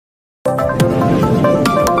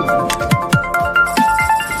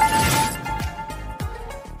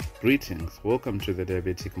Greetings, welcome to the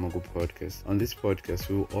Diabetic May Ng OBE podcast. On this podcast,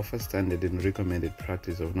 we will offer standard and recommended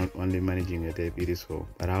practice of not only managing your diabetes home,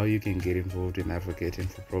 but how you can get involved in advocating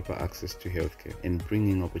for proper access to healthcare and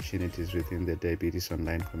bringing opportunities within the diabetes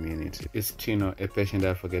online community. It's Tino, a patient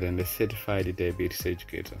advocate and a certified diabetes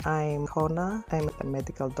educator. I'm Hona, I'm a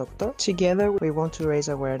medical doctor. Together, we want to raise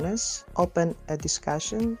awareness, open a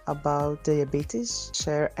discussion about diabetes,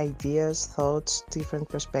 share ideas, thoughts, different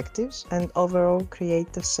perspectives, and overall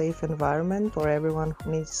create a safe environment for everyone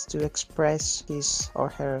who needs to express his or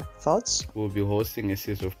her thoughts. We'll be hosting a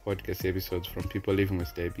series of podcast episodes from people living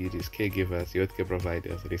with diabetes, caregivers, healthcare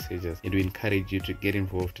providers, researchers, and we encourage you to get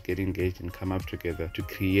involved, to get engaged, and come up together to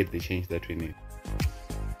create the change that we need.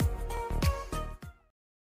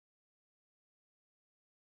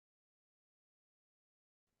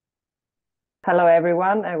 Hello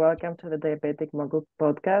everyone and welcome to the Diabetic May Ng OBE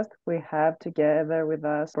podcast. We have together with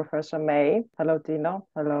us Professor May. Hello Tino.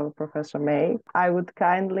 Hello Professor May. I would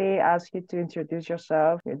kindly ask you to introduce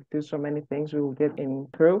yourself. You do so many things we will get in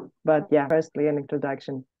through, but yeah, firstly an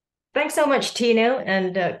introduction. Thanks so much, Tino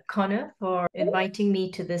and Connor, for inviting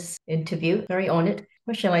me to this interview. Very honored.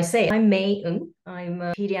 What shall I say? I'm May Ng. I'm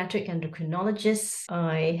a pediatric endocrinologist.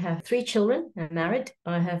 I have 3 children. I'm married.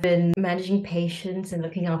 I have been managing patients and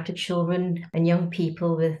looking after children and young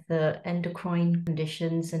people with endocrine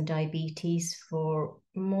conditions and diabetes for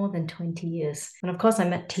more than 20 years. And of course, I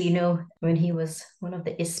met Tino when he was one of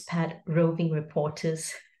the ISPAD roving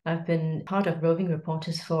reporters. I've been part of roving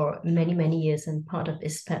reporters for many, many years and part of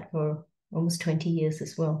ISPAD for almost 20 years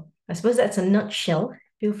as well. I suppose that's a nutshell.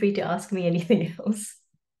 Feel free to ask me anything else.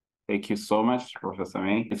 Thank you so much, Professor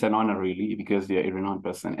May. It's an honor, really, because you're a renowned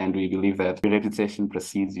person, and we believe that your reputation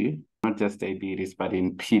precedes you, not just diabetes, but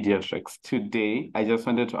in pediatrics. Today, I just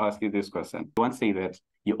wanted to ask you this question. You once say that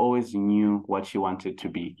you always knew what you wanted to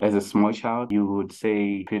be. As a small child, you would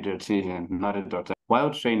say paediatrician, not a doctor.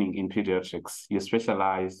 While training in pediatrics, you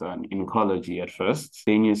specialized on oncology at first,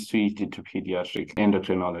 then you switched to pediatric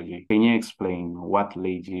endocrinology. Can you explain what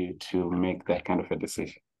led you to make that kind of a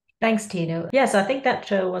decision? Thanks, Tino. Yes, I think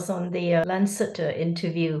that was on the Lancet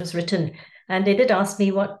interview. It was written. And they did ask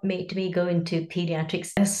me what made me go into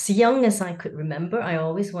pediatrics. As young as I could remember, I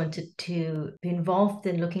always wanted to be involved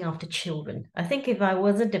in looking after children. I think if I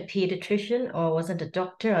wasn't a pediatrician or wasn't a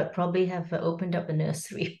doctor, I'd probably have opened up a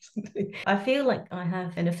nursery. I feel like I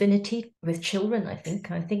have an affinity with children, I think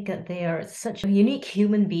that they are such unique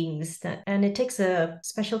human beings and it takes a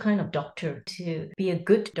special kind of doctor to be a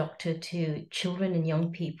good doctor to children and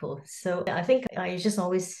young people. So I think I just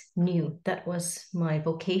always knew that was my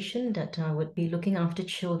vocation, that I would be looking after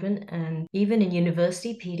children. And even in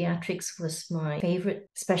university, pediatrics was my favorite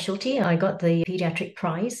specialty. I got the pediatric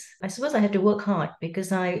prize. I suppose I had to work hard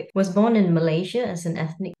because I was born in Malaysia as an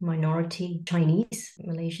ethnic minority Chinese.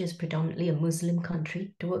 Malaysia is predominantly a Muslim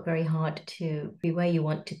country. To work very hard to be where you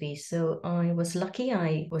want to be. So I was lucky.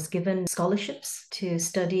 I was given scholarships to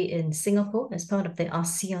study in Singapore as part of the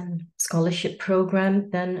ASEAN scholarship program.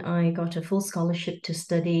 Then I got a full scholarship to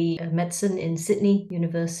study medicine in Sydney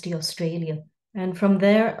University, Australia. And from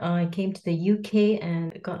there, I came to the UK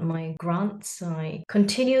and got my grants. I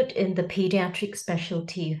continued in the pediatric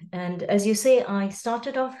specialty. And as you say, I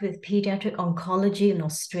started off with pediatric oncology in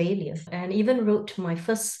Australia and even wrote my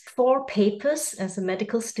first 4 papers as a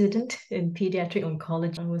medical student in pediatric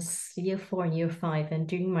oncology. I was year 4 and year 5. And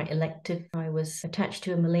during my elective, I was attached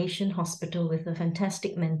to a Malaysian hospital with a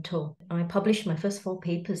fantastic mentor. I published my first 4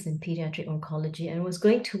 papers in pediatric oncology and was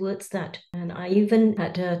going towards that. And I even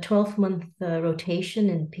had a 12-month rotation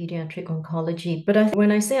in pediatric oncology. But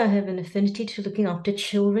when I say I have an affinity to looking after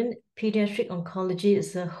children, pediatric oncology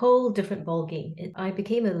is a whole different ballgame. I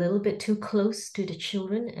became a little bit too close to the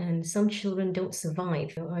children, and some children don't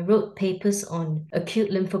survive. I wrote papers on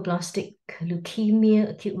acute lymphoblastic leukemia,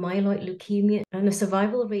 acute myeloid leukemia, and the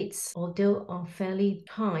survival rates, although are fairly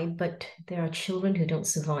high, but there are children who don't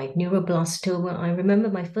survive. Neuroblastoma, I remember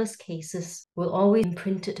my first cases will always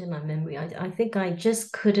imprint it in my memory. I think I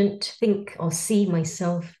just couldn't think or see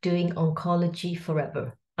myself doing oncology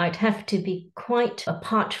forever. I'd have to be quite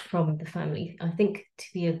apart from the family. I think to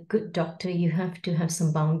be a good doctor, you have to have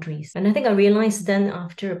some boundaries. And I think I realized then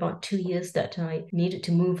after about 2 years that I needed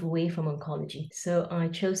to move away from oncology. So I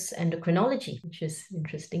chose endocrinology, which is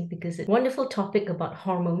interesting because it's a wonderful topic about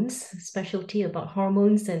hormones, specialty about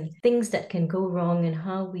hormones and things that can go wrong and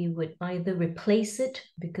how we would either replace it,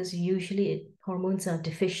 because usually hormones are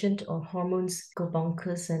deficient, or hormones go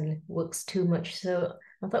bonkers and works too much. So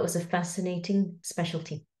I thought it was a fascinating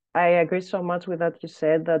specialty. I agree so much with that you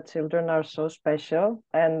said that children are so special,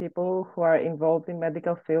 and people who are involved in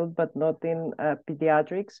medical field but not in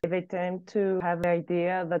pediatrics, they tend to have the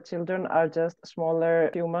idea that children are just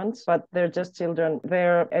smaller humans, but they're just children.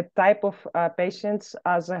 They're a type of patients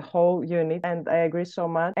as a whole unit, and I agree so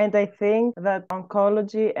much. And I think that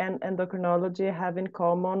oncology and endocrinology have in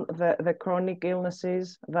common the chronic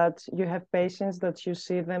illnesses that you have patients that you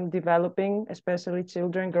see them developing, especially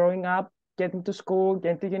children growing up, getting to school,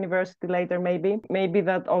 getting to university later, maybe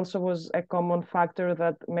that also was a common factor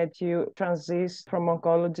that made you transition from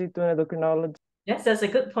oncology to endocrinology. Yes, that's a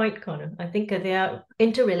good point, Connor. I think they are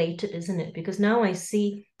interrelated, isn't it? Because now I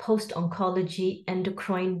see post-oncology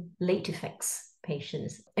endocrine late effects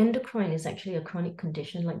patients. Endocrine is actually a chronic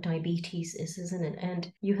condition like diabetes is, isn't it?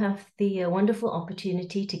 And you have the wonderful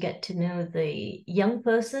opportunity to get to know the young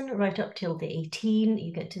person right up till the 18.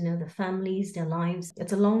 You get to know the families, their lives.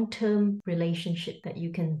 It's a long-term relationship that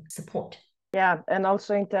you can support. Yeah, and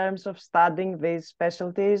also in terms of studying these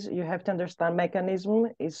specialties, you have to understand mechanism.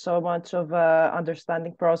 It's so much of a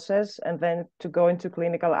understanding process, and then to go into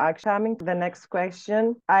clinical action. Coming to the next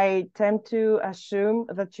question, I tend to assume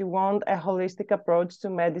that you want a holistic approach to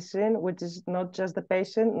medicine, which is not just the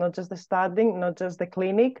patient, not just the studying, not just the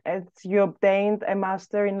clinic. As you obtained a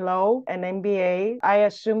master in law, an MBA, I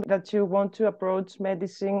assume that you want to approach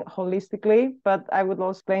medicine holistically, but I would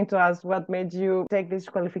also explain to us what made you take these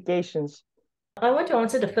qualifications. I want to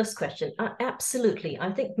answer the first question. Absolutely.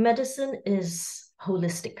 I think medicine is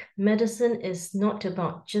holistic. Medicine is not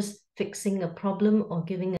about just fixing a problem or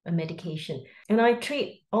giving a medication. And I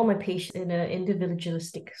treat all my patients in an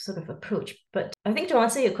individualistic sort of approach. But I think to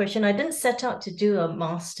answer your question, I didn't set out to do a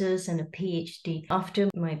master's and a PhD after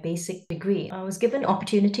my basic degree. I was given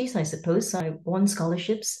opportunities, I suppose. I won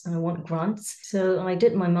scholarships and I won grants. So I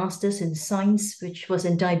did my master's in science, which was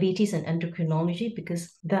in diabetes and endocrinology,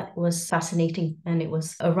 because that was fascinating and it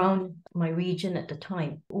was around my region at the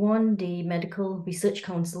time. Won the Medical Research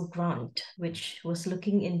Council grant, which was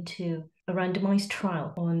looking into a randomized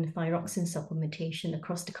trial on thyroxine supplementation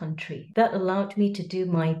across the country. That allowed me to do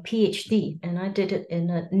my PhD, and I did it in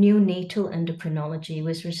a neonatal endocrinology,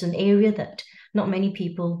 which was an area that not many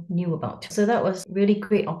people knew about. So that was a really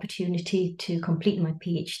great opportunity to complete my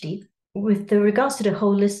PhD. With regards to the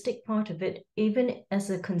holistic part of it, even as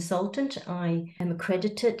a consultant, I am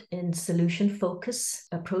accredited in solution-focused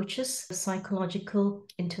approaches. Psychological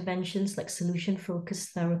interventions like solution-focused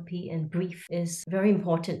therapy and brief is very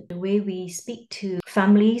important. The way we speak to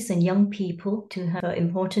families and young people to have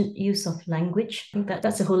important use of language, I think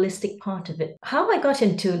that's a holistic part of it. How I got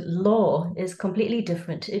into law is completely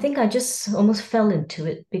different. I think I just almost fell into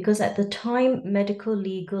it because at the time, medical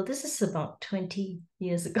legal, this is about 20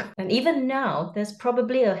 years ago. And even now, there's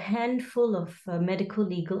probably a handful of medical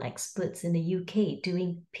legal experts in the UK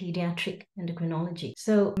doing paediatric endocrinology.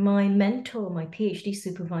 So my mentor, my PhD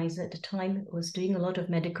supervisor at the time, was doing a lot of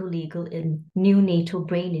medical legal in neonatal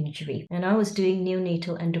brain injury. And I was doing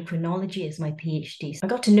neonatal endocrinology as my PhD. So I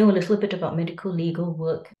got to know a little bit about medical legal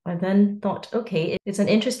work. I then thought, okay, it's an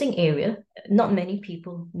interesting area. Not many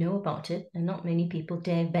people know about it, and not many people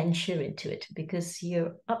dare venture into it because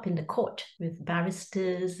you're up in the court with barristers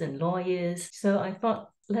and lawyers. So I thought,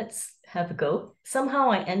 let's have a go. Somehow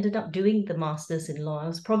I ended up doing the master's in law. I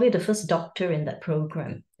was probably the first doctor in that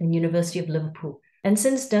program in University of Liverpool. And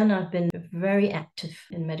since then, I've been very active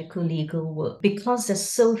in medical legal work because there's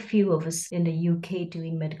so few of us in the UK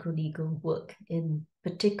doing medical legal work in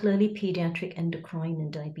particularly pediatric endocrine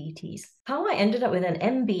and diabetes. How I ended up with an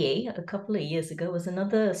MBA a couple of years ago was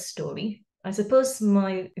another story. I suppose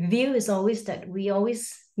my view is always that we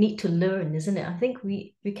always need to learn, isn't it? I think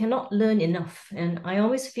we cannot learn enough. And I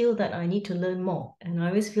always feel that I need to learn more. And I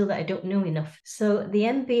always feel that I don't know enough. So the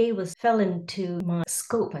MBA fell into my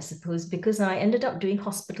scope, I suppose, because I ended up doing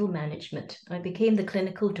hospital management. I became the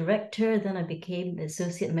clinical director, then I became the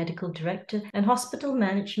associate medical director. And hospital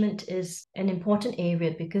management is an important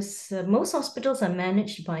area because most hospitals are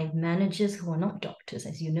managed by managers who are not doctors,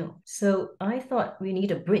 as you know. So I thought we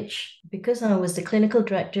need a bridge. Because I was the clinical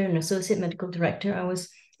director and associate medical director, I was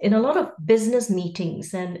in a lot of business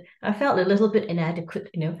meetings and I felt a little bit inadequate.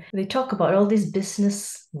 They talk about all these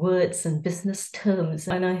business words and business terms.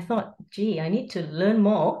 And I thought, gee, I need to learn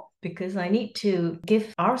more because I need to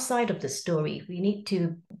give our side of the story. We need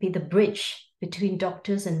to be the bridge between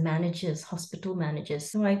doctors and managers, hospital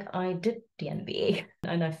managers. So I did the MBA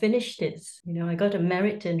and I finished it. I got a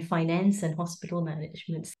merit in finance and hospital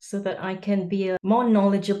management so that I can be a more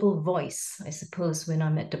knowledgeable voice, I suppose, when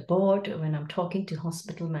I'm at the board, when I'm talking to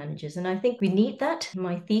hospital managers. And I think we need that.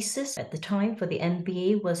 My thesis at the time for the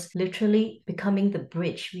MBA was literally becoming the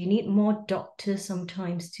bridge. We need more doctors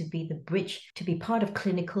sometimes to be the bridge, to be part of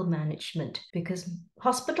clinical management, because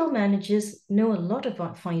hospital managers know a lot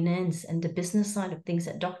about finance and the business side of things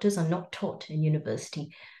that doctors are not taught in university.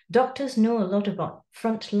 Doctors know a lot about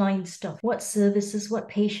frontline stuff, what services, what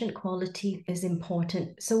patient quality is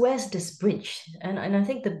important. So where's this bridge? And I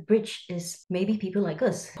think the bridge is maybe people like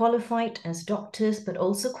us, qualified as doctors, but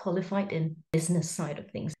also qualified in business side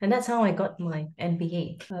of things. And that's how I got my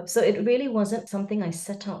MBA. So it really wasn't something I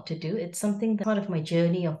set out to do. It's something that's part of my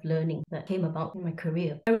journey of learning that came about in my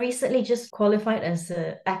career. I recently just qualified as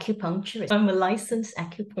an acupuncturist. I'm a licensed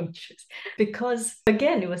acupuncturist because,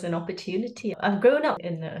 again, it was an opportunity. I've grown up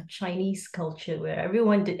in a Chinese culture where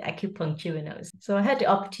everyone did acupuncture when I was. So I had the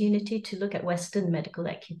opportunity to look at Western medical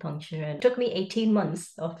acupuncture, and it took me 18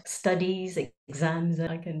 months of studies, exams,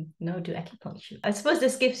 and I can now do acupuncture. I suppose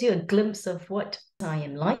this gives you a glimpse of what I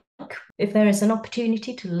am like. If there is an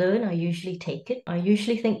opportunity to learn, I usually take it. I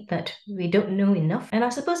usually think that we don't know enough. And I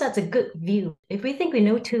suppose that's a good view. If we think we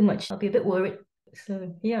know too much, I'll be a bit worried.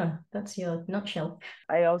 So yeah, that's your nutshell.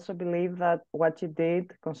 I also believe that what you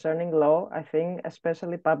did concerning law, I think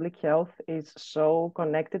especially public health is so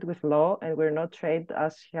connected with law, and we're not trained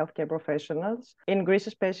as healthcare professionals. In Greece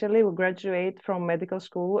especially, we graduate from medical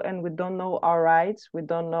school and we don't know our rights. We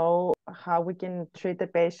don't know how we can treat a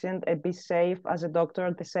patient and be safe as a doctor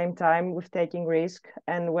at the same time with taking risk,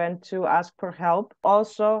 and when to ask for help.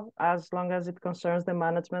 Also, as long as it concerns the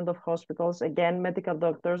management of hospitals, again, medical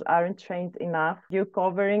doctors aren't trained enough. You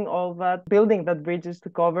covering all that, building that bridges to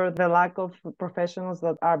cover the lack of professionals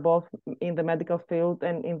that are both in the medical field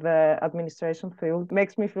and in the administration field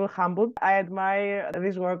makes me feel humbled. I admire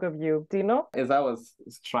this work of you. Tino? As I was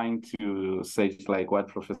trying to say, like what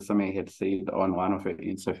Professor May had said on one of her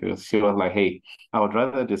interviews, she was like, hey, I would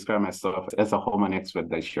rather describe myself as a hormone expert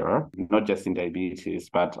than sure, not just in diabetes,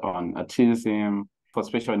 but on autism, for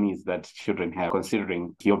special needs that children have,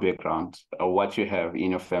 considering your background or what you have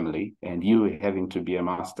in your family, and you having to be a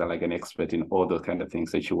master, like an expert in all those kind of things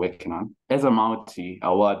that you're working on. As a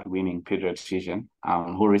multi-award-winning pediatrician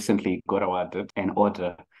who recently got awarded an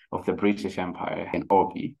Order of the British Empire, an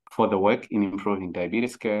OBE, for the work in improving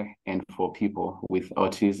diabetes care and for people with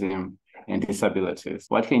autism and disabilities.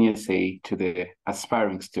 What can you say to the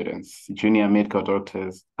aspiring students, junior medical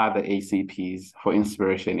doctors, other ACPs for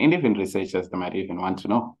inspiration, and even researchers that might even want to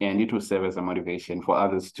know? And it will serve as a motivation for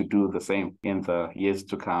others to do the same in the years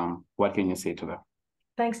to come. What can you say to them?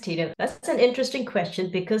 Thanks, Tina. That's an interesting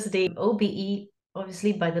question because the OBE,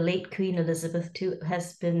 obviously by the late Queen Elizabeth II,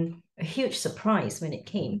 has been a huge surprise when it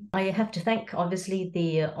came. I have to thank, obviously,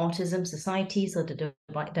 the autism societies or the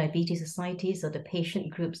diabetes societies or the patient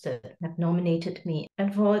groups that have nominated me.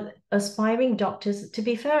 And for aspiring doctors, to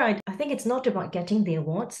be fair, I think it's not about getting the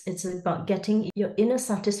awards. It's about getting your inner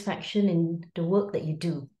satisfaction in the work that you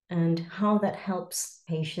do and how that helps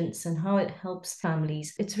patients and how it helps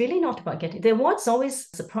families. It's really not about getting the awards. Always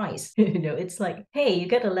a surprise. It's like, hey, you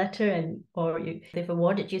get a letter they've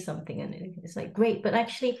awarded you something, and it's like, great, but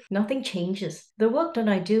actually nothing changes. The work that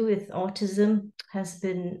I do with autism has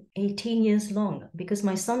been 18 years long because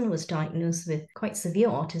my son was diagnosed with quite severe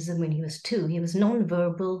autism when he was 2. He was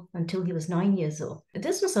non-verbal until he was 9 years old.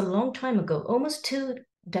 This was a long time ago, almost 2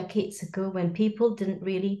 decades ago, when people didn't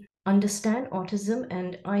really understand autism,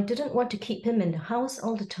 and I didn't want to keep him in the house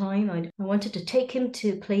all the time. I wanted to take him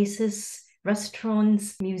to places,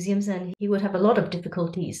 restaurants, museums, and he would have a lot of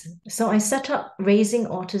difficulties. So I set up raising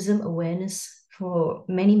autism awareness for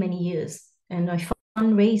many, many years, and I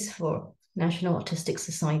fundraised for National Autistic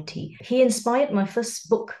Society. He inspired my first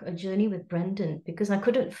book, A Journey with Brendan, because I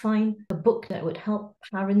couldn't find a book that would help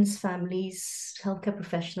parents, families, healthcare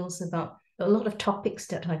professionals about a lot of topics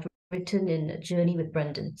that I've written in A Journey with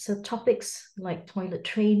Brendan. So topics like toilet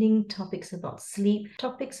training, topics about sleep,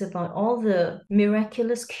 topics about all the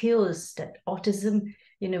miraculous cures that autism,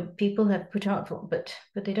 people have put out for, but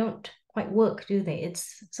they don't quite work, do they?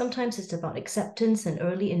 Sometimes it's about acceptance and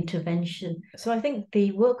early intervention. So I think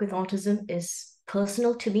the work with autism is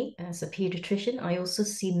personal to me as a pediatrician. I also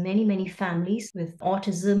see many, many families with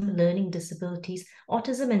autism, learning disabilities.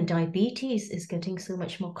 Autism and diabetes is getting so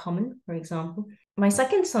much more common, for example. My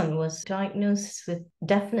second son was diagnosed with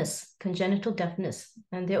deafness, congenital deafness,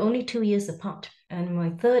 and they're only 2 years apart. And my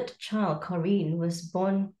third child, Corinne, was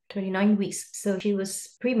born 29 weeks, so she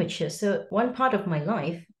was premature. So one part of my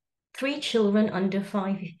life, 3 children under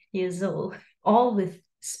 5 years old, all with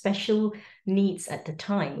special needs at the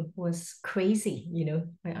time was crazy.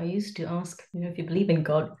 I used to ask, if you believe in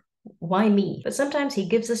God, why me? But sometimes he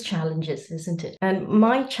gives us challenges, isn't it? And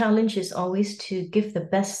my challenge is always to give the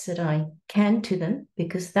best that I can to them,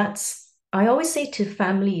 because I always say to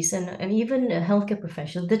families and even healthcare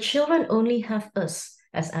professionals, the children only have us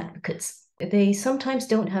as advocates. They sometimes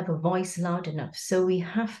don't have a voice loud enough. So we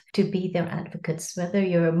have to be their advocates, whether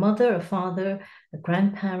you're a mother, a father, a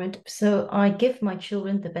grandparent. So I give my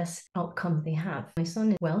children the best outcome they have. My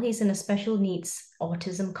son, he's in a special needs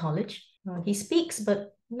autism college. He speaks,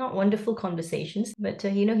 but not wonderful conversations. But,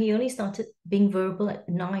 he only started being verbal at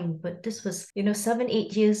 9. But this was, 7,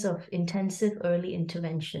 8 years of intensive early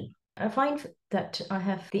intervention. I find that I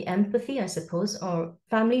have the empathy, I suppose, or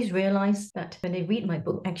families realize that when they read my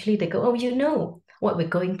book, actually they go, oh, what we're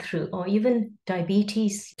going through, or even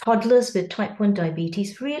diabetes, toddlers with type 1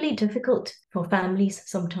 diabetes, really difficult for families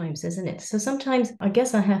sometimes, isn't it? So sometimes I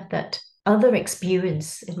guess I have that other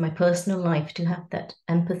experience in my personal life to have that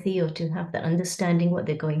empathy or to have that understanding what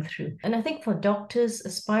they're going through. And I think for doctors,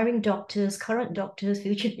 aspiring doctors, current doctors,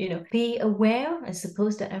 future, be aware, I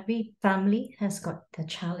suppose, that every family has got their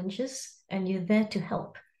challenges and you're there to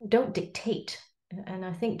help. Don't dictate. And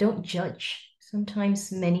I think don't judge.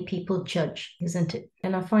 Sometimes many people judge, isn't it?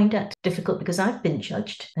 And I find that difficult because I've been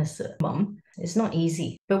judged as a mom. It's not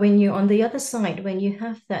easy. But when you're on the other side, when you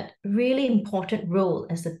have that really important role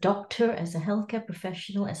as a doctor, as a healthcare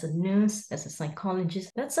professional, as a nurse, as a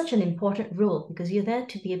psychologist, that's such an important role because you're there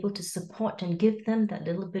to be able to support and give them that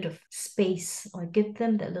little bit of space or give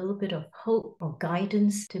them that little bit of hope or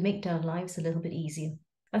guidance to make their lives a little bit easier.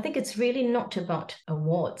 I think it's really not about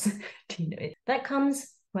awards. That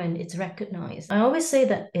comes when it's recognized. I always say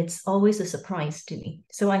that it's always a surprise to me.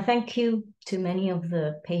 So I thank you to many of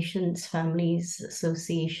the patients, families,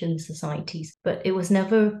 associations, societies, but it was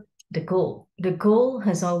never the goal. The goal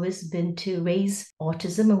has always been to raise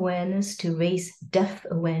autism awareness, to raise deaf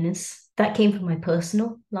awareness. That came from my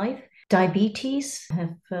personal life. Diabetes, I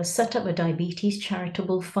have set up a diabetes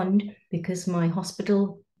charitable fund because my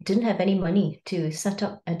hospital didn't have any money to set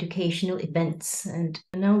up educational events. And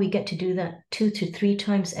now we get to do that 2 to 3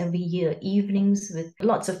 times every year, evenings with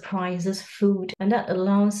lots of prizes, food. And that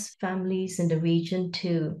allows families in the region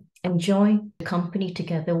to enjoy the company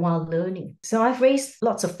together while learning. So I've raised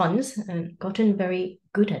lots of funds and gotten very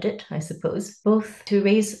good at it, I suppose, both to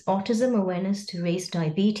raise autism awareness, to raise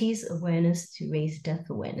diabetes awareness, to raise death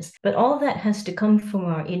awareness. But all that has to come from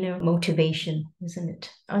our inner motivation, isn't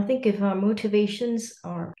it? I think if our motivations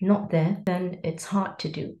are not there, then it's hard to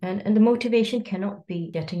do. And the motivation cannot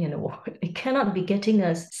be getting an award. It cannot be getting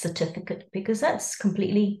a certificate because that's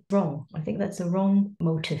completely wrong. I think that's a wrong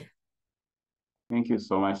motive. Thank you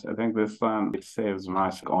so much. I think this it saves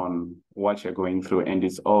much on what you're going through, and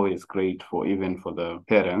it's always great even for the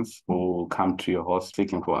parents who come to your house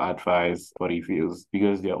seeking for advice, for reviews,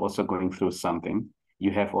 because they're also going through something.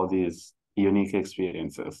 You have all these unique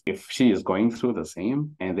experiences. If she is going through the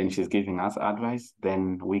same and then she's giving us advice,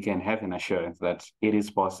 then we can have an assurance that it is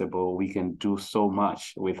possible. We can do so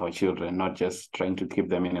much with our children, not just trying to keep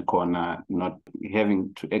them in a corner, not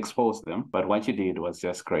having to expose them. But what you did was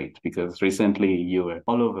just great because recently you were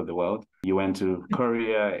all over the world. You went to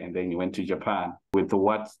Korea and then you went to Japan with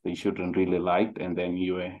what the children really liked, and then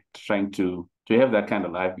you were trying to have that kind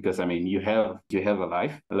of life because, I mean, you have a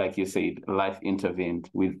life. Like you said, life intervened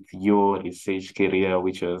with your research career,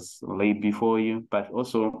 which was laid before you, but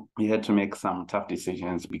also you had to make some tough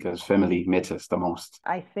decisions because family matters the most.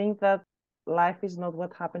 I think that life is not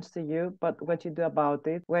what happens to you, but what you do about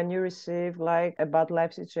it. When you receive like a bad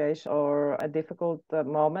life situation or a difficult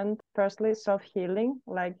moment, firstly, self-healing,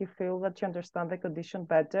 like you feel that you understand the condition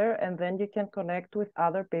better and then you can connect with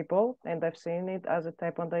other people. And I've seen it as a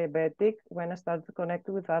type 1 diabetic. When I started to connect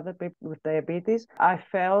with other people with diabetes, I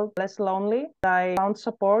felt less lonely. I found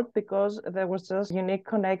support because there was just unique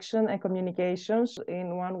connection and communications.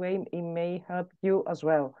 In one way, it may help you as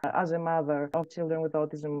well as a mother of children with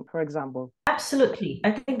autism, for example. Absolutely.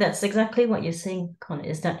 I think that's exactly what you're saying, Connor,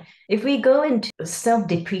 is that if we go into a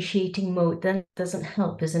self-depreciating mode, then it doesn't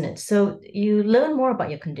help, isn't it? So you learn more about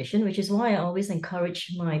your condition, which is why I always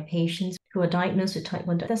encourage my patients who are diagnosed with type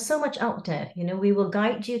 1. There's so much out there. We will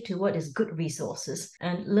guide you to what is good resources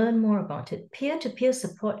and learn more about it. Peer-to-peer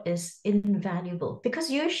support is invaluable because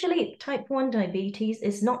usually type 1 diabetes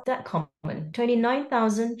is not that common.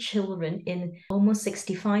 29,000 children in almost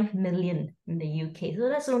 65 million in the UK. So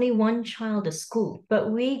that's only one child a school.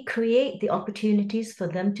 But we create the opportunities for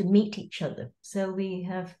them to meet each other. So we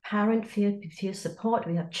have parent peer-to-peer support,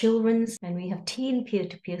 we have children's, and we have teen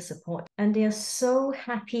peer-to-peer support. And they are so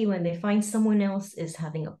happy when they find find someone else is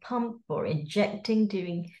having a pump or injecting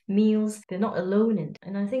during meals, they're not alone in it.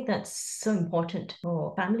 And I think that's so important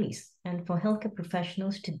for families and for healthcare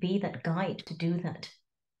professionals to be that guide to do that.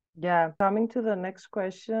 Yeah, coming to the next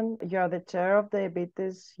question, you're the chair of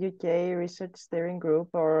Diabetes UK Research Steering Group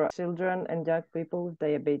for Children and Young People with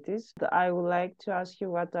Diabetes. I would like to ask you,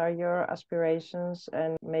 what are your aspirations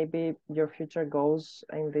and maybe your future goals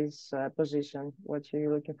in this position? What are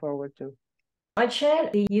you looking forward to? I chair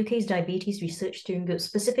the UK's Diabetes Research Steering Group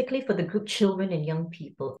specifically for the group Children and Young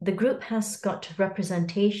People. The group has got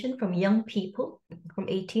representation from young people from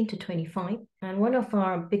 18 to 25. And one of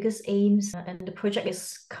our biggest aims, and the project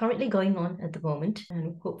is currently going on at the moment,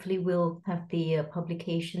 and hopefully we'll have the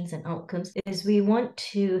publications and outcomes, is we want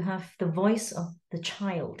to have the voice of the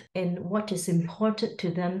child in what is important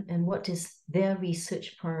to them and what is their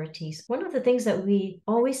research priorities. One of the things that we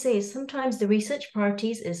always say is sometimes the research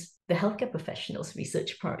priorities is the healthcare professionals'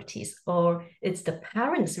 research priorities, or it's the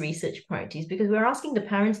parents' research priorities, because we're asking the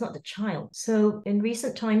parents, not the child. So in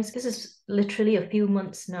recent times, this is literally a few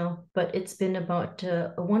months now, but it's been about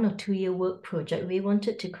a 1 or 2 year work project. We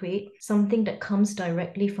wanted to create something that comes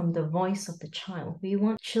directly from the voice of the child. We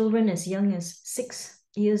want children as young as 6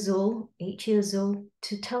 years old, 8 years old,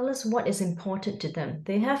 to tell us what is important to them.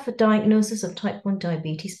 They have a diagnosis of type 1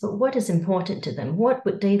 diabetes, but what is important to them? What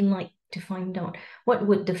would they like to find out? What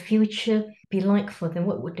would the future be like for them?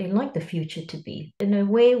 What would they like the future to be? In a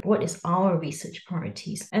way, what is our research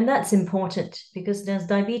priorities? And that's important because there's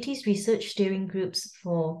diabetes research steering groups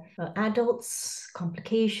for adults,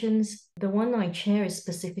 complications. The one I chair is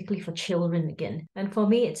specifically for children again. And for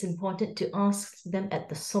me, it's important to ask them at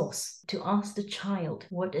the source, to ask the child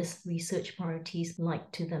what is research priorities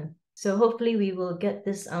like to them. So hopefully we will get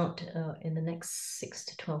this out in the next 6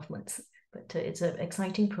 to 12 months. But it's an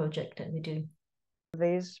exciting project that we do.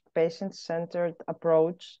 This patient-centered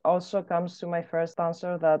approach also comes to my first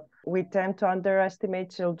answer, that we tend to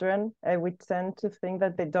underestimate children, and we tend to think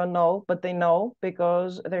that they don't know, but they know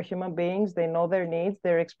because they're human beings, they know their needs,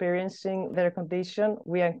 they're experiencing their condition.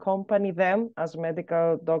 We accompany them as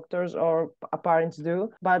medical doctors or parents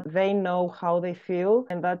do, but they know how they feel,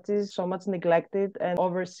 and that is so much neglected and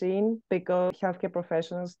overseen because healthcare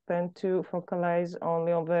professionals tend to focalize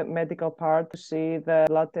only on the medical part, to see the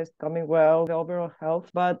blood test coming well, the overall health.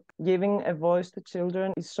 But giving a voice to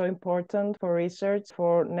children is so important for research,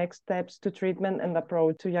 for next steps to treatment and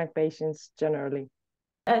approach to young patients generally.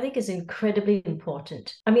 I think it's incredibly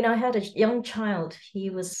important. I mean, I had a young child.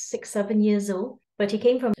 He was 6, 7 years old, but he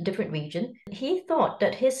came from a different region. He thought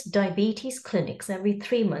that his diabetes clinics every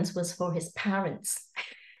 3 months was for his parents.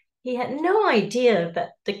 He had no idea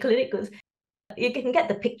that the clinic was... You can get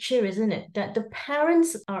the picture, isn't it? That the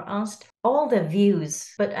parents are asked all their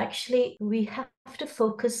views, but actually we have to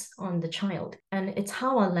focus on the child. And it's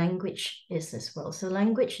how our language is as well. So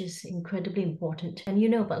language is incredibly important. And you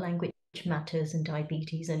know about language matters in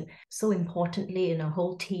diabetes, and so importantly in our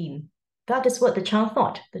whole team. That is what the child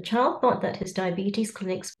thought. The child thought that his diabetes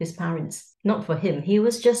clinics were his parents, not for him. He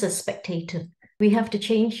was just a spectator. We have to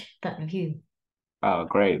change that view. Oh,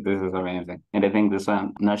 great. This is amazing. And I think this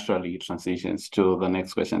one naturally transitions to the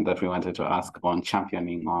next question that we wanted to ask on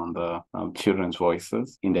championing on the children's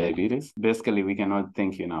voices in diabetes. Basically, we cannot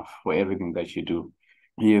thank you enough for everything that you do.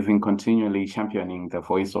 You've been continually championing the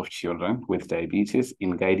voice of children with diabetes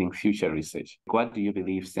in guiding future research. What do you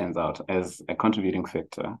believe stands out as a contributing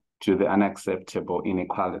factor to the unacceptable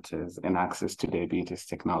inequalities in access to diabetes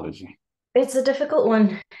technology? It's a difficult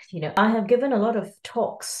one. I have given a lot of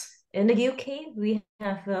talks. In the UK, we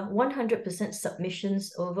have 100%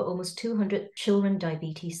 submissions over almost 200 children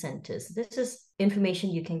diabetes centers. This is information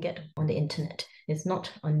you can get on the internet. It's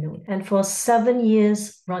not unknown. And for 7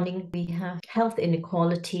 years running, we have health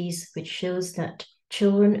inequalities, which shows that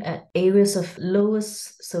children at areas of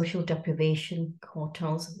lowest social deprivation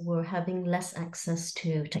quartiles were having less access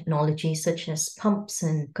to technology such as pumps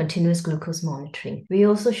and continuous glucose monitoring. We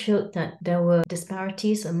also showed that there were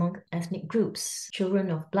disparities among ethnic groups.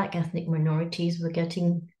 Children of Black ethnic minorities were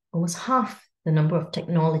getting almost half the number of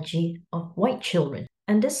technology of white children.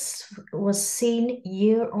 And this was seen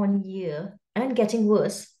year on year and getting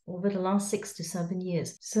worse over the last 6 to 7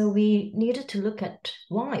 years. So we needed to look at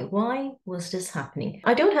why. Why was this happening?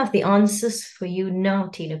 I don't have the answers for you now,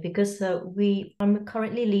 Tina, because I'm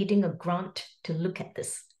currently leading a grant to look at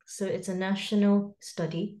this. So it's a national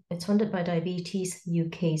study. It's funded by Diabetes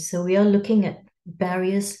UK. So we are looking at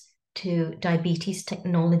barriers to diabetes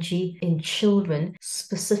technology in children,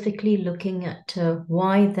 specifically looking at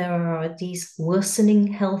why there are these worsening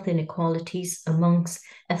health inequalities amongst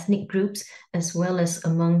ethnic groups as well as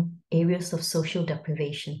among areas of social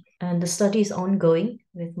deprivation. And the study is ongoing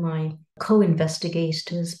with my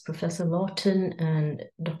co-investigators, Professor Lawton and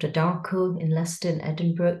Dr. Darko in Leicester and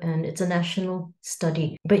Edinburgh, and it's a national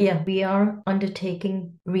study. But yeah, we are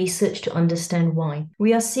undertaking research to understand why.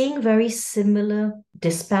 We are seeing very similar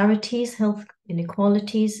disparities, health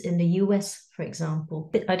inequalities in the US, for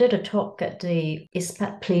example. I did a talk at the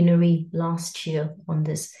ISPAT plenary last year on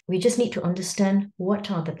this. We just need to understand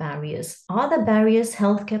what are the barriers. Are the barriers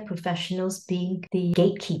healthcare professionals being the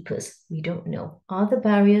gatekeepers? We don't know. Are the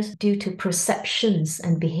barriers due to perceptions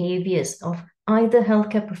and behaviors of either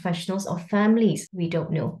healthcare professionals or families? We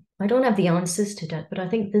don't know. I don't have the answers to that, but I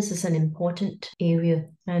think this is an important area.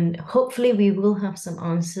 And hopefully we will have some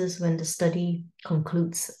answers when the study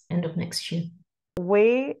concludes end of next year.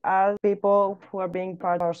 We, as people who are being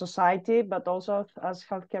part of our society, but also as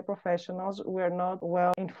healthcare professionals, we are not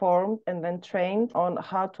well informed and then trained on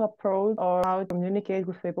how to approach or how to communicate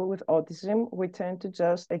with people with autism. We tend to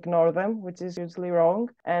just ignore them, which is usually wrong.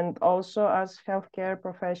 And also, as healthcare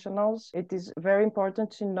professionals, it is very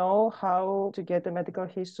important to know how to get a medical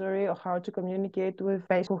history or how to communicate with a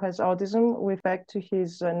patient who has autism with respect to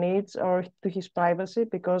his needs or to his privacy,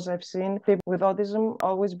 because I've seen people with autism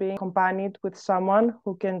always being accompanied with someone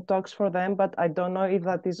who can talk for them, but I don't know if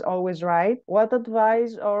that is always right. What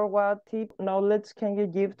advice or what tip knowledge can you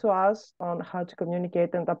give to us on how to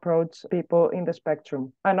communicate and approach people in the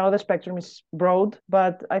spectrum? I know the spectrum is broad,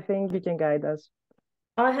 but I think you can guide us.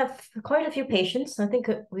 I have quite a few patients. I think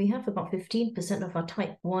we have about 15% of our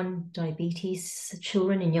type 1 diabetes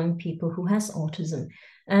children and young people who has autism.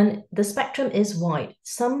 And the spectrum is wide.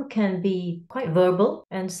 Some can be quite verbal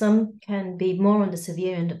and some can be more on the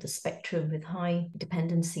severe end of the spectrum with high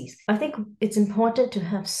dependencies. I think it's important to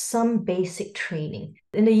have some basic training.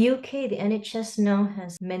 In the UK, the NHS now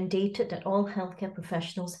has mandated that all healthcare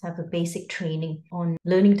professionals have a basic training on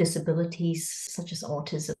learning disabilities such as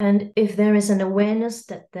autism. And if there is an awareness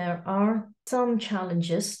that there are some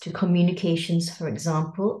challenges to communications, for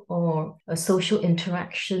example, or social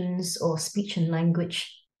interactions or speech and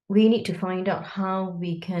language, we need to find out how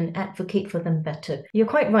we can advocate for them better. You're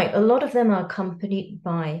quite right. A lot of them are accompanied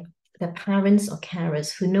by their parents or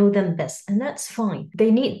carers who know them best, and that's fine.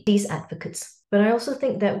 They need these advocates. But I also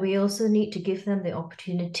think that we also need to give them the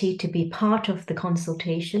opportunity to be part of the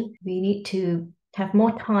consultation. We need to have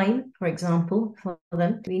more time, for example, for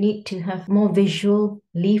them. We need to have more visual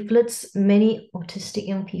leaflets. Many autistic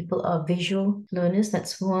young people are visual learners.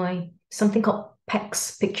 That's why something called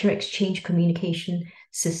PECS, Picture Exchange Communication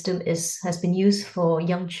System, has been used for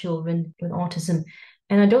young children with autism.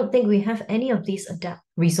 And I don't think we have any of these adapt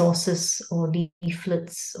resources or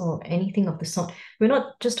leaflets or anything of the sort. We're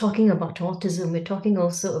not just talking about autism, we're talking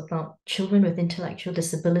also about children with intellectual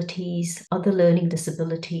disabilities, other learning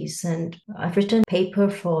disabilities. And I've written a paper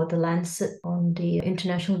for The Lancet on the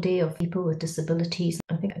International Day of People with Disabilities.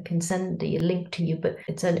 I think I can send the link to you, but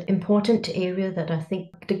it's an important area that I think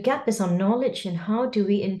the gap is on knowledge in how do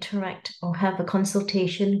we interact or have a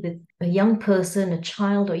consultation with a young person, a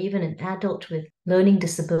child, or even an adult with learning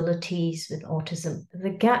disabilities with autism. The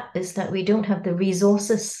gap is that we don't have the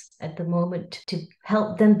resources at the moment to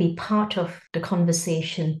help them be part of the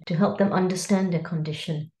conversation, to help them understand their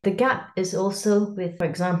condition. The gap is also with, for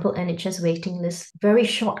example, NHS waiting lists, very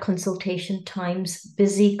short consultation times,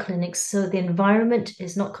 busy clinics. So the environment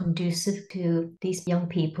is not conducive to these young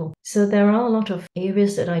people. So there are a lot of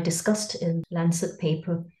areas that I discussed in Lancet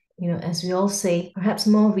paper. As we all say, perhaps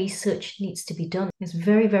more research needs to be done. There's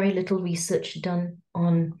very, very little research done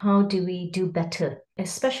on how do we do better,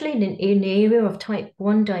 especially in the area of type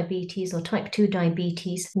 1 diabetes or type 2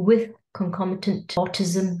 diabetes with concomitant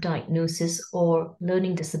autism diagnosis or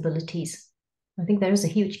learning disabilities. I think there is a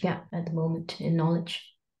huge gap at the moment in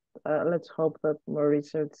knowledge. Let's hope that more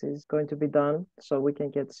research is going to be done so we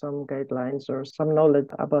can get some guidelines or some knowledge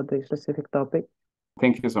about the specific topic.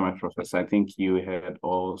 Thank you so much, Professor. I think you had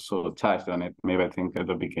also touched on it, maybe I think at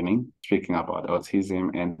the beginning, speaking about autism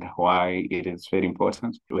and why it is very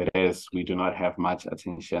important, whereas we do not have much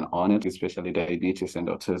attention on it, especially diabetes and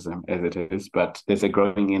autism as it is. But there's a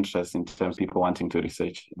growing interest in terms of people wanting to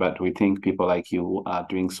research. But we think people like you are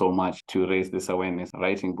doing so much to raise this awareness,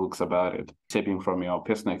 writing books about it, shaping from your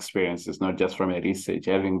personal experiences, not just from a research,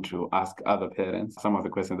 having to ask other parents some of the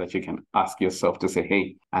questions that you can ask yourself to say,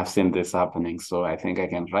 hey, I've seen this happening. So I think I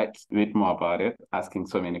can write a bit more about it, asking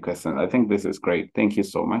so many questions. I think this is great. Thank you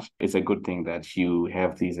so much. It's a good thing that you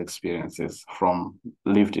have these experiences from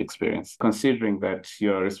lived experience. Considering that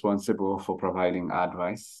you're responsible for providing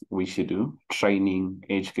advice, which you do, training,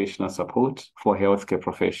 educational support for healthcare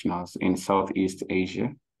professionals in Southeast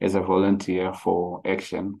Asia, as a volunteer for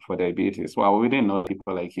Action for Diabetes? Well, we didn't know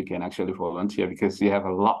people like you can actually volunteer because you have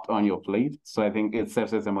a lot on your plate. So I think it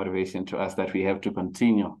serves as a motivation to us that we have to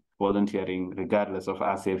continue volunteering regardless of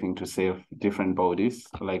us having to save different bodies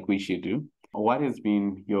like we should do. What has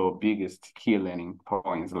been your biggest key learning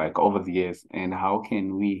points like over the years, and how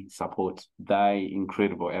can we support thy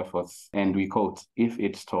incredible efforts? And we quote, if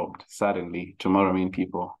it stopped suddenly, tomorrow many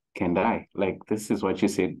people can die. Like this is what you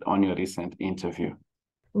said on your recent interview.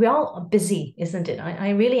 We all are busy, isn't it? I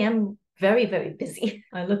really am very, very busy.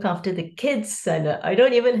 I look after the kids and I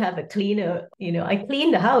don't even have a cleaner. I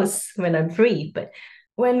clean the house when I'm free. But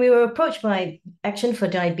when we were approached by Action for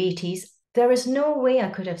Diabetes, there is no way I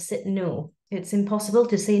could have said no. It's impossible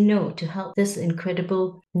to say no to help this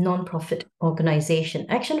incredible non-profit organization.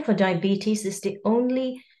 Action for Diabetes is the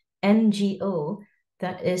only NGO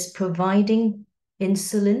that is providing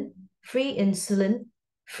insulin,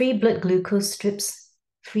 free blood glucose strips,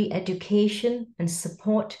 free education and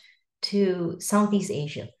support to Southeast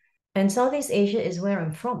Asia. And Southeast Asia is where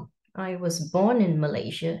I'm from. I was born in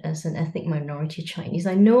Malaysia as an ethnic minority Chinese.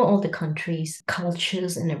 I know all the countries,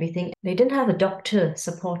 cultures, and everything. They didn't have a doctor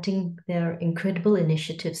supporting their incredible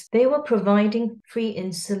initiatives. They were providing free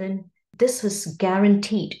insulin. This was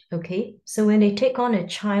guaranteed, okay? So when they take on a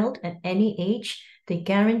child at any age, they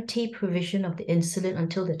guarantee provision of the insulin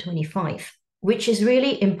until they're 25, which is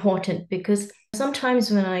really important because sometimes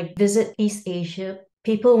when I visit East Asia,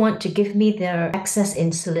 people want to give me their excess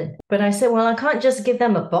insulin. But I said, well, I can't just give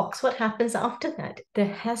them a box. What happens after that?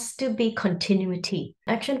 There has to be continuity.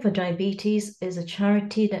 Action for Diabetes is a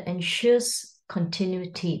charity that ensures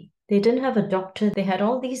continuity. They didn't have a doctor. They had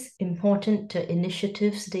all these important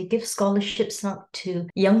initiatives. They give scholarships out to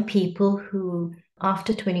young people who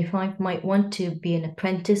after 25 might want to be an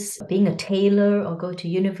apprentice, being a tailor or go to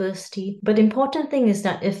university. But the important thing is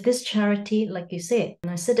that if this charity, like you said,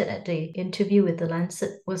 and I said it at the interview with The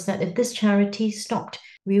Lancet, was that if this charity stopped,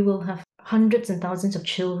 we will have hundreds and thousands of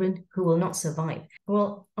children who will not survive.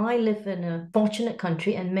 Well, I live in a fortunate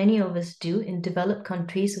country, and many of us do, in developed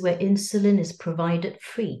countries where insulin is provided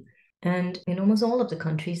free. And in almost all of the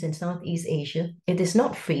countries in Southeast Asia, it is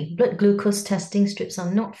not free. Blood glucose testing strips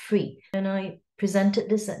are not free. And I presented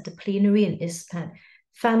this at the plenary in ISPAD.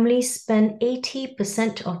 Families spend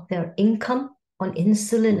 80% of their income on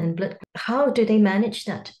insulin and blood. How do they manage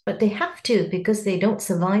that? But they have to because they don't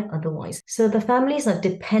survive otherwise. So the families are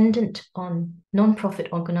dependent on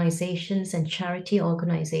non-profit organizations and charity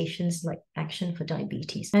organizations like Action for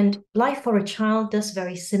Diabetes. And Life for a Child does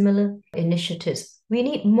very similar initiatives. We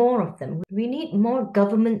need more of them. We need more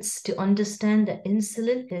governments to understand that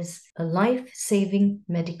insulin is a life-saving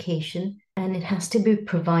medication and it has to be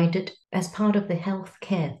provided as part of the health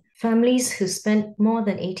care. Families who spend more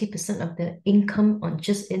than 80% of their income on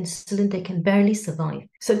just insulin, they can barely survive.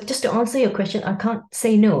 So just to answer your question, I can't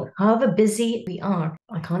say no. However busy we are,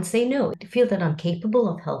 I can't say no. I feel that I'm capable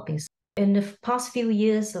of helping. In the past few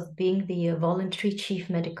years of being the voluntary chief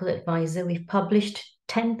medical advisor, we've published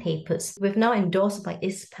 10 papers. We've now endorsed by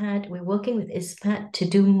ISPAD. We're working with ISPAD to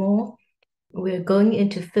do more. We're going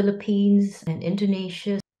into Philippines and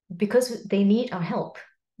Indonesia because they need our help,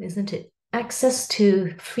 isn't it? Access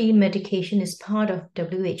to free medication is part of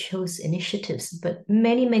WHO's initiatives, but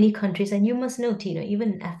many countries, and you must know, Tina,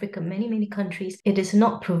 even in Africa, many countries, it is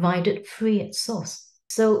not provided free at source.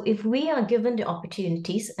 So if we are given the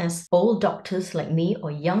opportunities as old doctors like me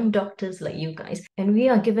or young doctors like you guys, and we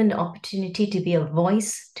are given the opportunity to be a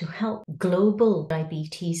voice to help global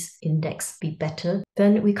diabetes index be better,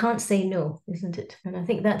 then we can't say no, isn't it? And I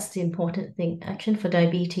think that's the important thing. Action for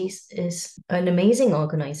Diabetes is an amazing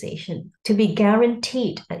organization to be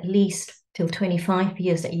guaranteed at least till 25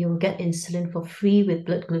 years that you will get insulin for free with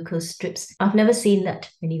blood glucose strips. I've never seen that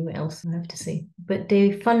anywhere else, I have to say. But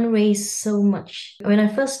they fundraise so much. When I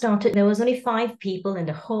first started, there was only 5 people in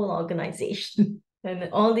the whole organization. And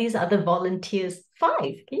all these other volunteers, 5,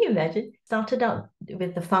 can you imagine? Started out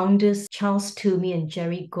with the founders, Charles Toomey and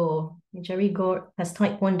Jerry Gore. Jerry Gore has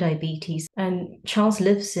type 1 diabetes, and Charles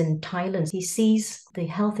lives in Thailand. He sees the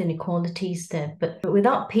health inequalities there, but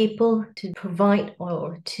without people to provide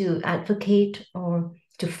or to advocate or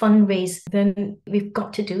to fundraise, then we've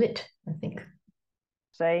got to do it, I think.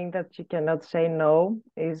 Saying that you cannot say no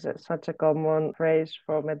is such a common phrase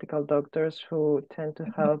for medical doctors who tend to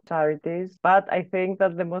help charities. But I think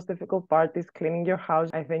that the most difficult part is cleaning your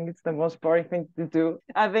house. I think it's the most boring thing to do.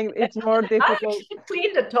 I think it's more difficult. I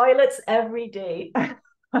clean the toilets every day.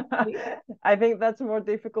 I think that's more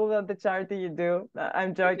difficult than the charity you do.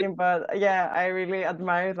 I'm joking, but yeah, I really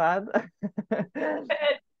admire that.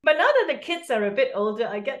 But now that the kids are a bit older,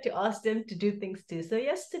 I get to ask them to do things too. So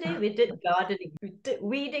yesterday we did gardening. We did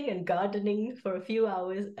weeding and gardening for a few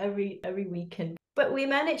hours every weekend. But we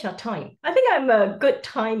manage our time. I think I'm a good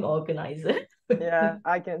time organizer. Yeah,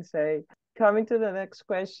 I can say. Coming to the next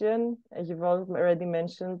question, as you've already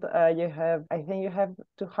mentioned, I think you have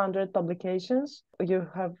 200 publications. You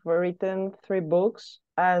have written 3 books,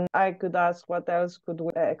 and I could ask what else could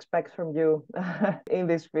we expect from you in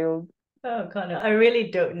this field? Oh, Connor, I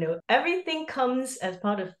really don't know. Everything comes as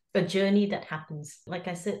part of a journey that happens. Like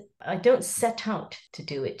I said, I don't set out to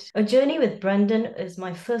do it. A Journey with Brendan is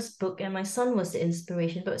my first book, and my son was the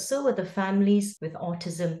inspiration, but so were the families with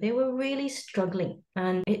autism. They were really struggling,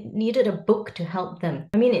 and it needed a book to help them.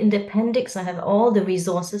 I mean, in the appendix, I have all the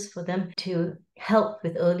resources for them to help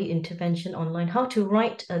with early intervention online, how to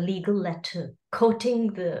write a legal letter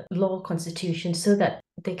quoting the law constitution so that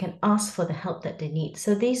they can ask for the help that they need.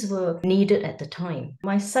 So these were needed at the time.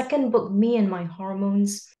 My second book, Me and My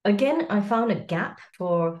Hormones, again, I found a gap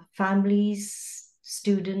for families,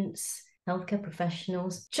 students, healthcare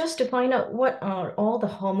professionals, just to find out what are all the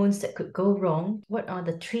hormones that could go wrong, what are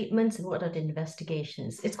the treatments, and what are the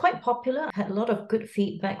investigations. It's quite popular. I had a lot of good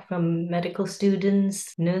feedback from medical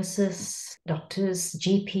students, nurses, doctors,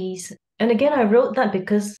 GPs. And again, I wrote that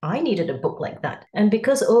because I needed a book like that. And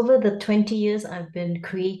because over the 20 years, I've been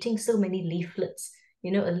creating so many leaflets.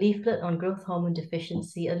 You know, a leaflet on growth hormone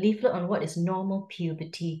deficiency, a leaflet on what is normal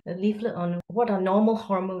puberty, a leaflet on what are normal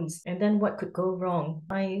hormones, and then what could go wrong.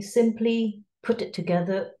 I simply put it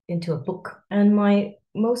together into a book. And my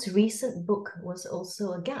most recent book was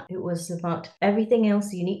also a gap. It was about everything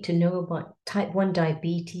else you need to know about type 1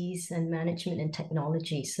 diabetes and management and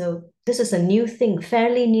technology. So this is a new thing,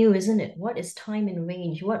 fairly new, isn't it? What is time in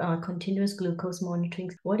range? What are continuous glucose monitoring?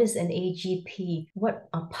 What is an AGP? What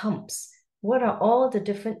are pumps? What are all the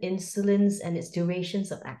different insulins and its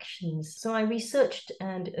durations of actions? So I researched,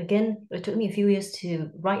 and again, it took me a few years to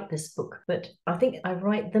write this book, but I think I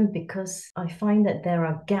write them because I find that there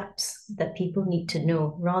are gaps that people need to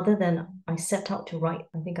know rather than I set out to write.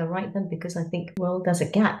 I think I write them because I think, well, there's a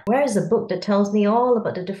gap. Where is a book that tells me all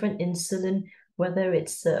about the different insulin, whether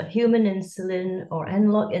it's human insulin or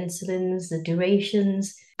analog insulins, the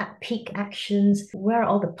durations, at peak actions, where are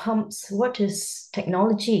all the pumps, what is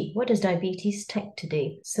technology, what is diabetes tech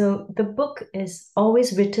today? So the book is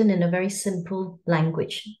always written in a very simple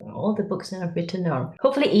language. All the books that I've written are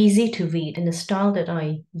hopefully easy to read in the style that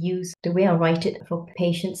I use, the way I write it for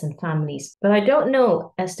patients and families. But I don't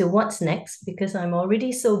know as to what's next because I'm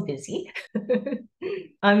already so busy.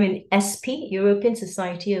 I'm in SP, European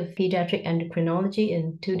Society of Paediatric Endocrinology,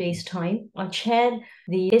 in 2 days' time. I chaired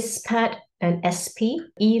the ISPAD and SP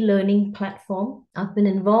e-learning platform. I've been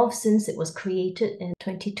involved since it was created in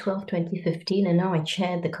 2012, 2015, and now I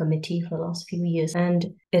chair the committee for the last few years.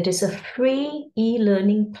 And it is a free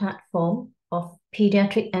e-learning platform of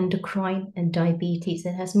pediatric endocrine and diabetes.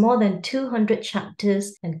 It has more than 200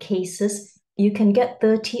 chapters and cases. You can get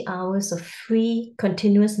 30 hours of free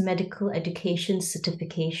continuous medical education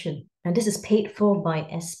certification. And this is paid for by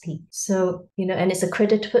SP. So, and it's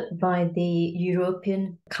accredited by the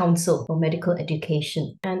European Council for Medical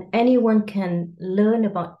Education. And anyone can learn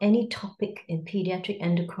about any topic in pediatric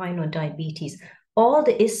endocrine or diabetes. All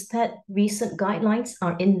the ISPAD recent guidelines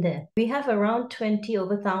are in there. We have around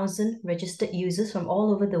 20,000 registered users from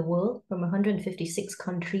all over the world, from 156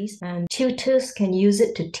 countries, and tutors can use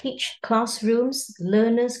it to teach classrooms.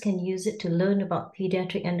 Learners can use it to learn about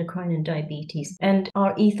pediatric endocrine and diabetes. And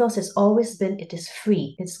our ethos has always been, it is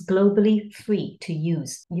free. It's globally free to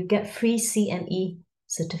use. You get free CME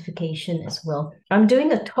certification as well. I'm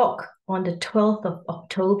doing a talk on the 12th of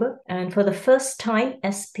October, and for the first time,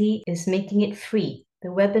 SP is making it free. The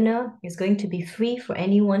webinar is going to be free for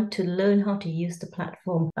anyone to learn how to use the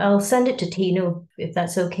platform. I'll send it to Tino if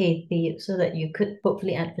that's okay for you, so that you could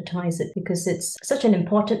hopefully advertise it, because it's such an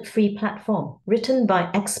important free platform written by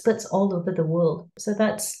experts all over the world. So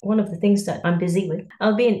that's one of the things that I'm busy with.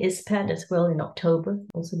 I'll be in ISPAD as well in October,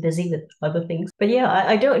 also busy with other things. But yeah,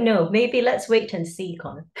 I don't know. Maybe let's wait and see,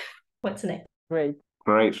 Connor. What's next? Great.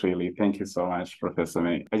 Great, really. Thank you so much, Professor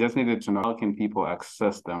May. I just needed to know, how can people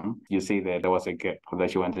access them? You say that there was a gap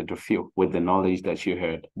that you wanted to fill with the knowledge that you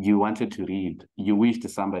heard. You wanted to read. You wished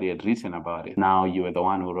somebody had written about it. Now you are the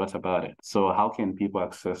one who wrote about it. So how can people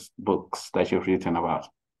access books that you've written about?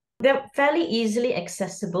 They're fairly easily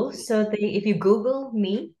accessible. So if you Google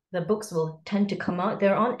me, the books will tend to come out.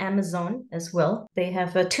 They're on Amazon as well. They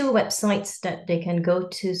have 2 websites that they can go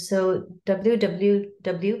to. So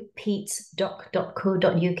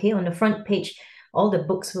www.peatsdoc.co.uk, on the front page All the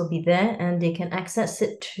books will be there, and they can access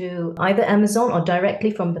it through either Amazon or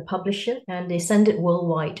directly from the publisher, and they send it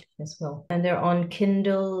worldwide as well. And they're on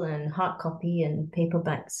Kindle and hard copy and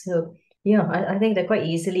paperback. So yeah, I think they're quite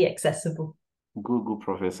easily accessible. Google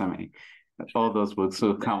Professor May. All those books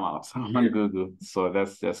will come out on Google. So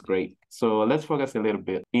that's just great. So let's focus a little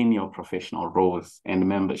bit in your professional roles and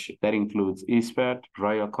membership. That includes ISPAD,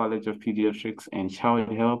 Royal College of Pediatrics and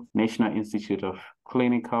Child Health, National Institute of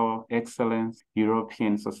Clinical Excellence,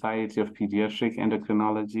 European Society of Pediatric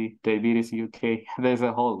Endocrinology, Diabetes UK. There's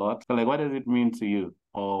a whole lot. So what does it mean to you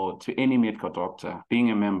or to any medical doctor being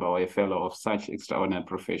a member or a fellow of such extraordinary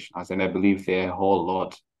professionals? And I believe there are a whole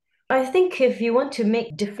lot. I think if you want to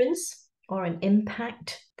make difference or an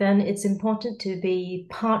impact, then it's important to be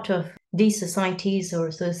part of these societies or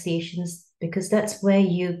associations, because that's where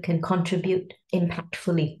you can contribute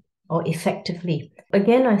impactfully or effectively.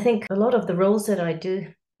 Again, I think a lot of the roles that I do,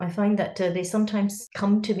 I find that they sometimes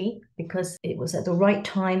come to me because it was at the right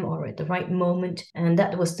time or at the right moment. And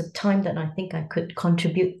that was the time that I think I could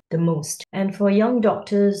contribute the most. And for young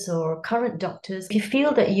doctors or current doctors, if you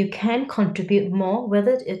feel that you can contribute more,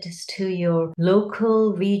 whether it is to your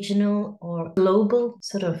local, regional, or global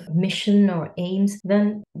sort of mission or aims,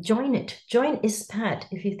 then join it. Join ISPAD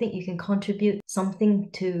if you think you can contribute something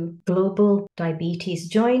to global diabetes.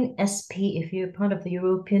 Join SP if you're part of the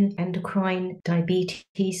European Endocrine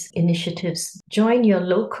Diabetes initiatives. Join your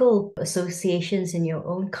local associations in your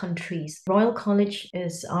own countries. Royal College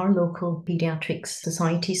is our local paediatrics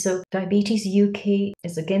society. So Diabetes UK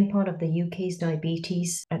is again part of the UK's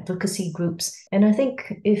diabetes advocacy groups. And I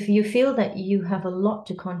think if you feel that you have a lot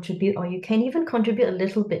to contribute, or you can even contribute a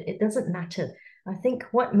little bit, it doesn't matter. I think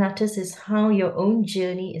what matters is how your own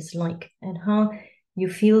journey is like and how you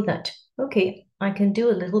feel that, okay, I can do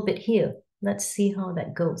a little bit here. Let's see how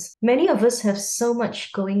that goes. Many of us have so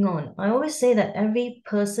much going on. I always say that every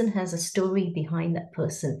person has a story behind that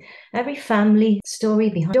person. Every family story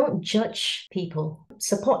behind. Don't judge people.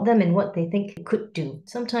 Support them in what they think they could do.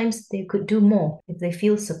 Sometimes they could do more if they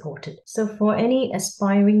feel supported. So for any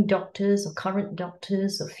aspiring doctors or current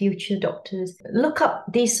doctors or future doctors, look up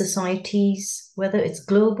these societies, whether it's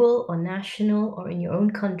global or national or in your own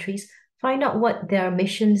countries. Find out what their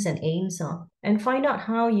missions and aims are, and find out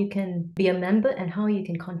how you can be a member and how you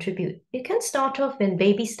can contribute. You can start off in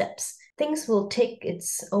baby steps. Things will take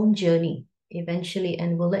its own journey eventually,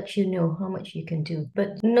 and will let you know how much you can do.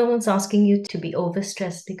 But no one's asking you to be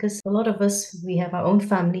overstressed, because a lot of us, we have our own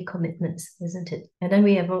family commitments, isn't it? And then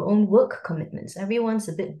we have our own work commitments. Everyone's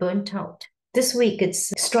a bit burnt out. This week,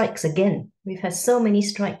 it's strikes again. We've had so many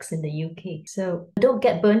strikes in the UK. So don't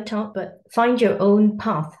get burnt out, but find your own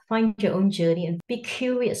path, find your own journey, and be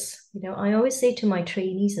curious. I always say to my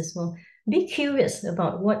trainees as well, be curious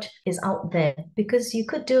about what is out there, because you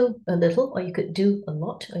could do a little, or you could do a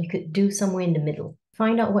lot, or you could do somewhere in the middle.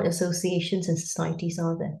 Find out what associations and societies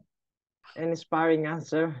are there. An inspiring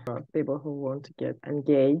answer for people who want to get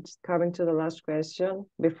engaged. Coming to the last question,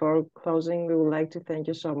 before closing, we would like to thank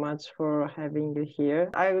you so much for having you here.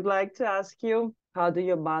 I would like to ask you, how do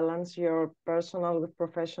you balance your personal with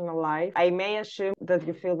professional life? I may assume that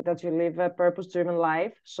you feel that you live a purpose-driven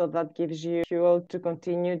life, so that gives you fuel to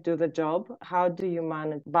continue to do the job. How do you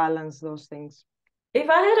balance those things? If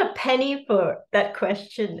I had a penny for that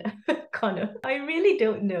question, Connor, I really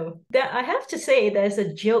don't know. I have to say there's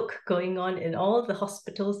a joke going on in all the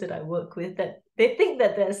hospitals that I work with, that they think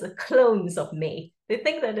that there's clones of May. They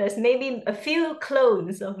think that there's maybe a few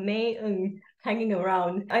clones of May Ng hanging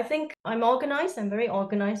around. I think I'm organized. I'm very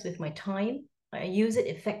organized with my time. I use it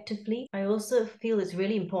effectively. I also feel it's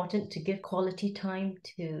really important to give quality time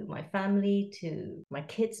to my family, to my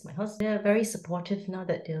kids, my husband. They're very supportive now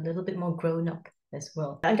that they're a little bit more grown up as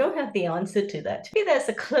well. I don't have the answer to that. Maybe there's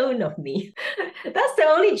a clone of me. That's the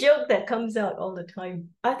only joke that comes out all the time.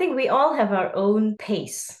 I think we all have our own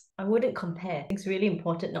pace. I wouldn't compare. It's really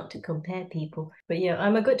important not to compare people. But yeah,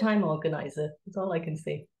 I'm a good time organizer. That's all I can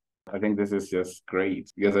say. I think this is just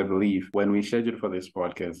great, because I believe when we scheduled for this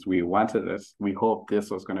podcast, we wanted this. We hoped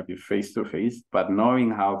this was going to be face-to-face, but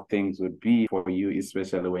knowing how things would be for you,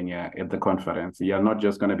 especially when you're at the conference, you're not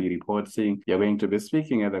just going to be reporting, you're going to be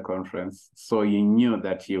speaking at the conference. So you knew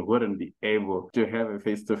that you wouldn't be able to have a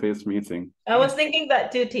face-to-face meeting. I was thinking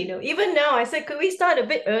that too, Tino. Even now, I said, could we start a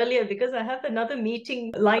bit earlier, because I have another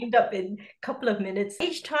meeting lined up in a couple of minutes.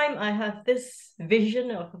 Each time I have this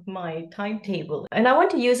vision of my timetable, and I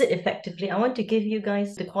want to use it effectively. I want to give you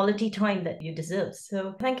guys the quality time that you deserve.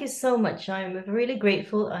 So thank you so much. I'm really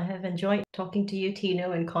grateful. I have enjoyed talking to you,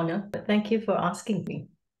 Tino and Connor. But thank you for asking me.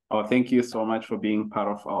 Oh, thank you so much for being part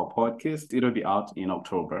of our podcast. It'll be out in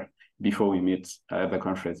October. before we meet at the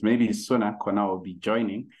conference. Maybe sooner, Connor will be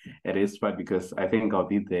joining at this part because I think I'll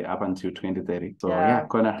be there up until 2030. So yeah,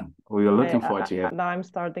 Connor, we are looking forward to it. Now I'm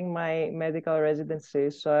starting my medical residency,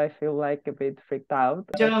 so I feel like a bit freaked out.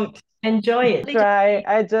 Don't enjoy it. Try.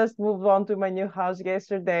 I just moved on to my new house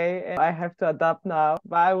yesterday and I have to adapt now,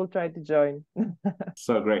 but I will try to join.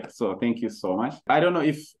 So great. So thank you so much. I don't know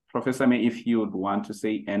if Professor May, if you would want to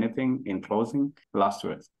say anything in closing, last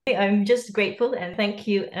words. I'm just grateful and thank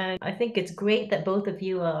you. And I think it's great that both of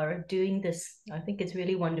you are doing this. I think it's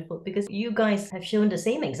really wonderful because you guys have shown the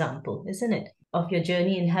same example, isn't it, of your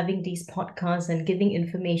journey in having these podcasts and giving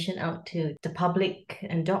information out to the public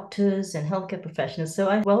and doctors and healthcare professionals.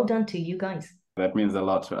 So well done to you guys. That means a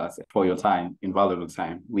lot to us for your time, invaluable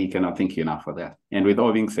time. We cannot thank you enough for that. And with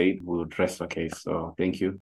all being said, we'll rest our case. So thank you.